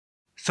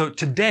So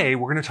today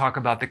we're going to talk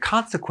about the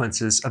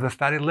consequences of a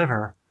fatty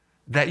liver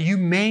that you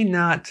may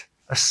not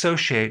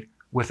associate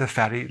with a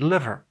fatty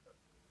liver.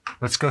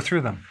 Let's go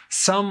through them.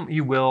 Some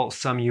you will,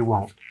 some you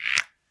won't.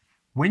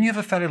 When you have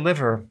a fatty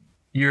liver,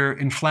 your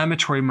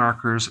inflammatory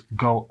markers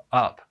go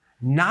up,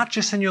 not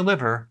just in your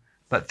liver,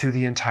 but through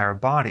the entire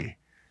body.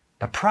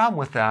 The problem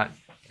with that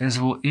is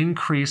it will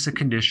increase a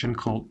condition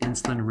called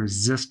insulin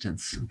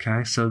resistance,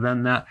 okay? So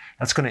then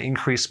that's going to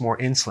increase more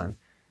insulin.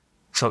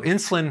 So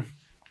insulin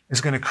is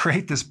going to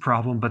create this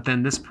problem, but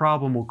then this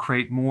problem will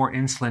create more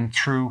insulin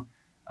through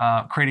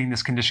creating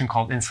this condition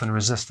called insulin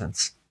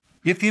resistance.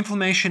 If the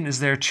inflammation is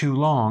there too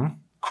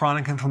long,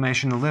 chronic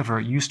inflammation in the liver,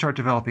 you start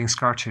developing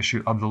scar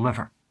tissue of the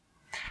liver.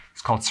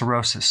 It's called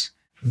cirrhosis.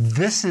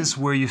 This is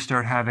where you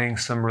start having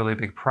some really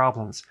big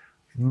problems.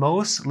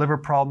 Most liver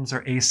problems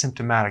are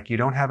asymptomatic. You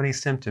don't have any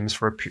symptoms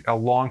for a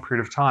long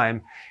period of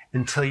time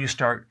until you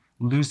start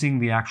losing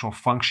the actual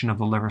function of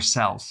the liver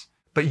cells.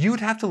 But you would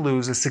have to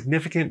lose a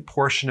significant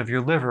portion of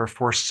your liver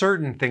for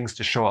certain things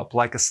to show up,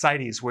 like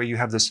ascites, where you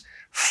have this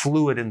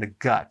fluid in the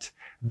gut.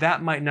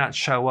 That might not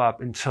show up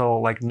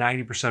until like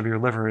 90% of your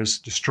liver is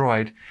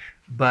destroyed.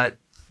 But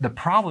the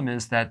problem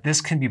is that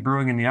this can be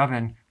brewing in the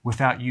oven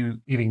without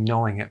you even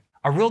knowing it.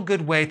 A real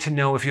good way to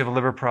know if you have a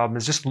liver problem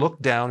is just look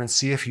down and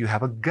see if you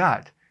have a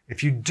gut.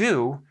 If you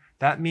do,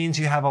 that means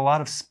you have a lot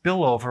of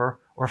spillover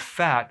or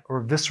fat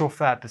or visceral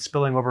fat that's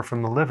spilling over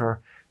from the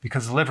liver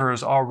because the liver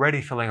is already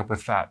filling up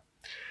with fat.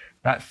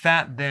 That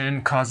fat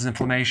then causes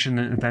inflammation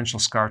and eventual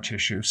scar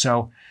tissue.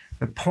 So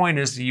the point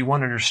is that you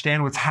want to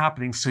understand what's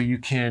happening so you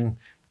can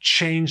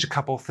change a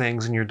couple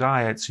things in your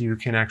diet so you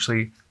can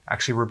actually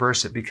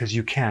reverse it, because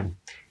you can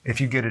if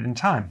you get it in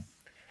time.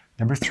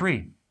 Number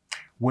 3,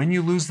 when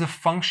you lose the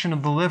function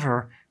of the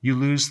liver, you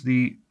lose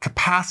the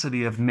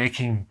capacity of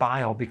making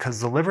bile, because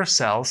the liver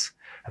cells,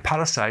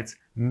 hepatocytes,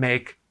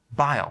 make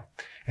bile.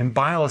 And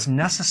bile is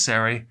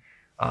necessary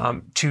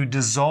to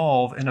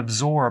dissolve and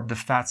absorb the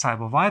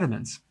fat-soluble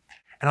vitamins.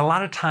 And a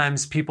lot of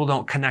times people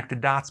don't connect the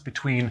dots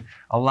between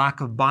a lack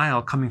of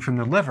bile coming from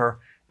the liver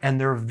and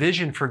their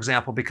vision, for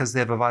example, because they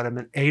have a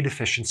vitamin A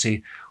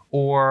deficiency,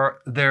 or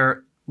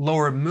their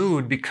lower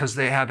mood because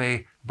they have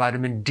a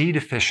vitamin D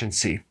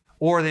deficiency,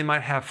 or they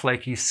might have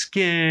flaky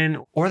skin,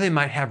 or they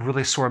might have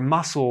really sore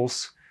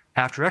muscles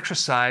after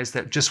exercise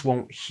that just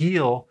won't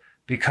heal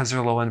because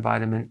they're low in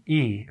vitamin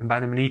E. And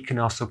vitamin E can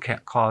also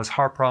cause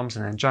heart problems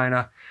and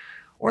angina,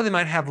 or they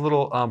might have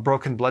little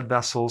broken blood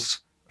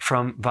vessels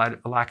from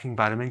lacking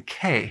vitamin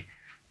K.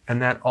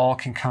 And that all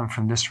can come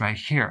from this right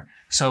here.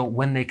 So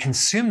when they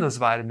consume those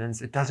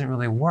vitamins, it doesn't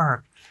really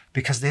work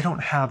because they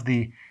don't have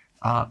the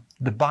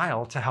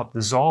bile to help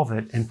dissolve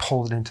it and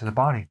pull it into the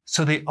body.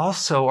 So they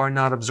also are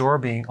not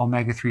absorbing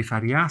omega-3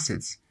 fatty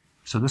acids.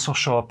 So this will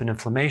show up in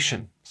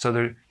inflammation. So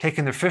they're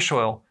taking their fish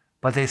oil,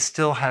 but they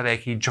still have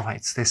achy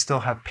joints. They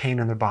still have pain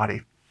in their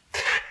body.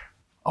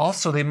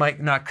 Also, they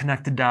might not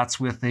connect the dots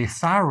with a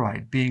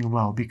thyroid being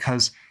low,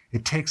 because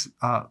it takes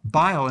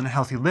bile in a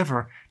healthy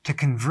liver to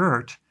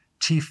convert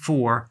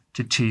T4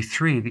 to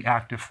T3, the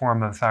active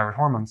form of thyroid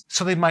hormones.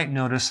 So they might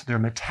notice their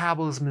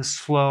metabolism is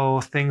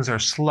slow, things are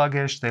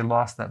sluggish, they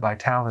lost that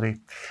vitality.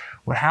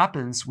 What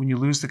happens when you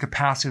lose the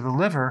capacity of the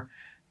liver,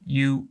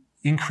 you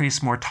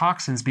increase more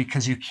toxins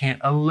because you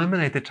can't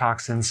eliminate the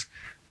toxins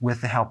with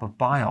the help of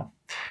bile.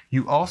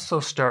 You also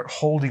start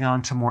holding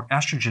on to more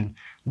estrogen.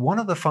 One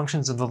of the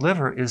functions of the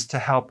liver is to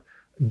help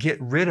get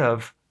rid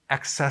of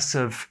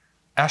excessive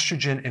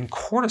estrogen and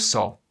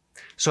cortisol.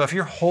 So if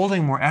you're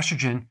holding more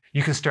estrogen,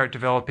 you can start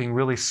developing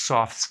really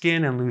soft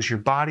skin and lose your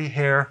body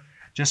hair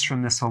just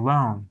from this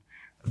alone.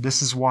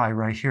 This is why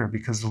right here,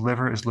 because the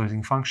liver is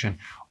losing function,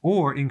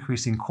 or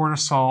increasing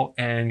cortisol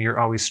and you're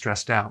always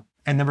stressed out.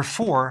 And number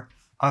 4,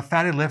 a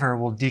fatty liver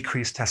will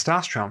decrease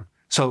testosterone.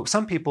 So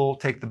some people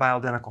take the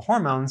bioidentical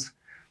hormones,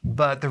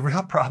 but the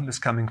real problem is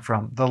coming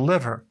from the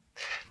liver.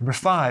 Number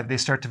 5, they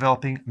start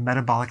developing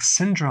metabolic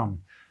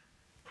syndrome.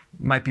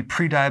 Might be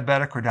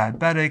pre-diabetic or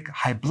diabetic,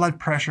 high blood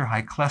pressure,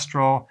 high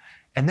cholesterol,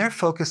 and they're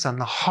focused on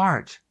the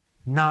heart,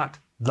 not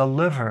the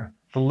liver.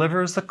 The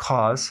liver is the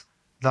cause,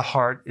 the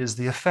heart is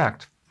the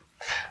effect.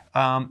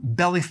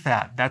 Belly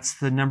fat, that's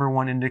the number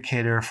 1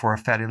 indicator for a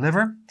fatty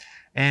liver,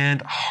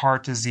 and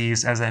heart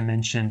disease, as I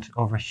mentioned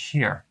over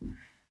here.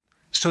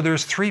 So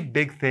there's 3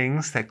 big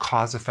things that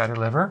cause a fatty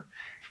liver,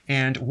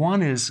 and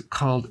one is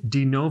called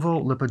de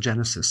novo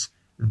lipogenesis.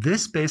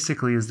 This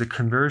basically is the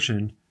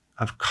conversion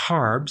of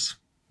carbs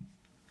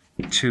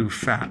to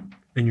fat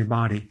in your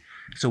body.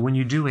 So when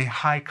you do a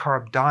high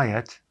carb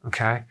diet,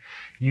 okay,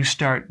 you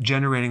start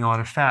generating a lot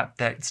of fat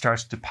that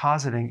starts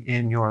depositing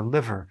in your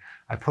liver.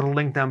 I put a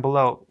link down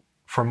below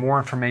for more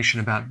information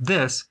about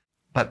this,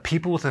 but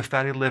people with a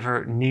fatty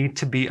liver need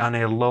to be on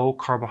a low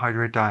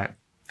carbohydrate diet.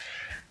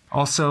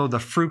 Also, the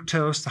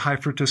fructose, the high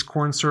fructose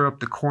corn syrup,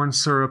 the corn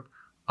syrup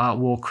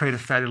will create a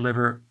fatty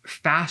liver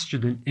faster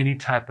than any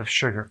type of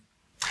sugar.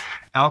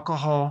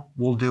 Alcohol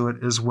will do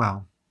it as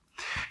well.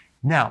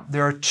 Now,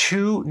 there are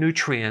 2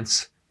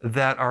 nutrients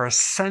that are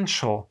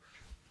essential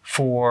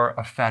for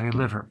a fatty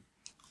liver.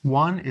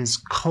 One is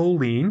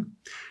choline,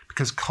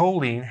 because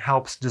choline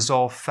helps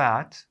dissolve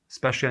fat,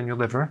 especially on your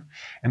liver.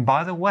 And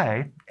by the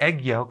way,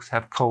 egg yolks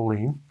have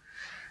choline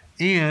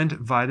and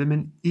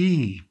vitamin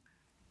E.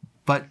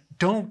 But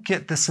don't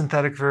get the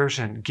synthetic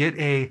version. Get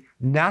a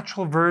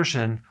natural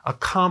version, a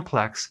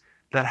complex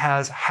that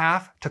has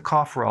half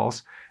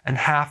tocopherols and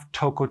half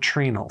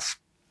tocotrienols.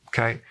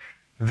 Okay?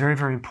 Very,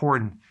 very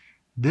important.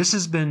 This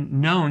has been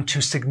known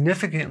to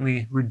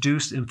significantly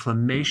reduce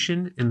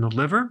inflammation in the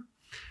liver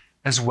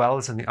as well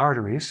as in the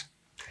arteries,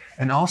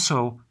 and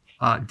also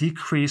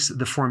decrease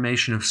the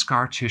formation of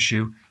scar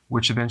tissue,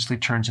 which eventually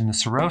turns into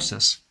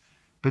cirrhosis.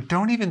 But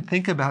don't even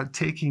think about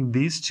taking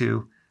these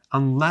two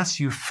unless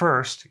you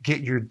first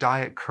get your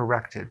diet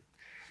corrected.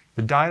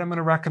 The diet I'm going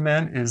to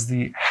recommend is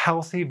the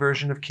healthy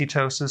version of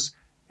ketosis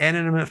and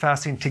intermittent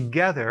fasting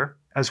together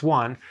as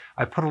one.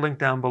 I put a link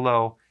down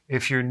below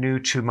if you're new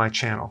to my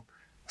channel.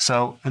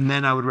 So, and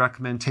then I would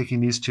recommend taking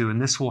these two,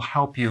 and this will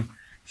help you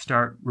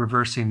start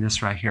reversing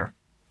this right here.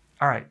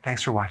 All right,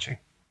 thanks for watching.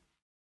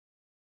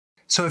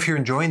 So if you're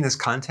enjoying this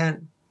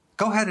content,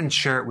 go ahead and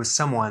share it with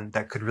someone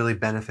that could really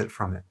benefit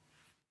from it.